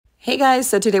Hey guys,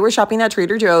 so today we're shopping at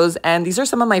Trader Joe's and these are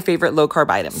some of my favorite low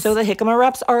carb items. So the jicama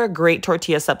wraps are a great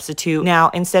tortilla substitute. Now,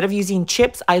 instead of using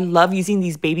chips, I love using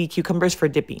these baby cucumbers for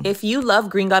dipping. If you love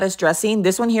Green Goddess dressing,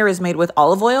 this one here is made with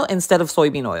olive oil instead of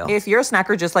soybean oil. If you're a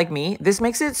snacker just like me, this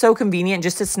makes it so convenient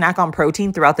just to snack on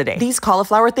protein throughout the day. These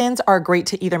cauliflower thins are great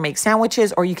to either make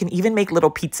sandwiches or you can even make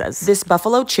little pizzas. This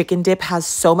buffalo chicken dip has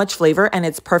so much flavor and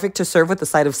it's perfect to serve with a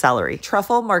side of celery.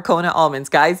 Truffle Marcona almonds,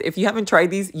 guys. If you haven't tried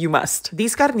these, you must.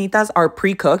 These carnitas are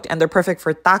pre-cooked and they're perfect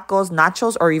for tacos,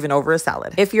 nachos, or even over a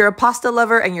salad. If you're a pasta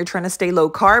lover and you're trying to stay low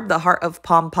carb, the heart of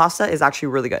palm pasta is actually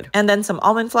really good. And then some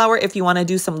almond flour if you want to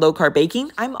do some low carb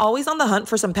baking. I'm always on the hunt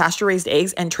for some pasture raised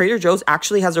eggs and Trader Joe's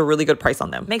actually has a really good price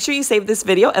on them. Make sure you save this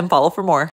video and follow for more.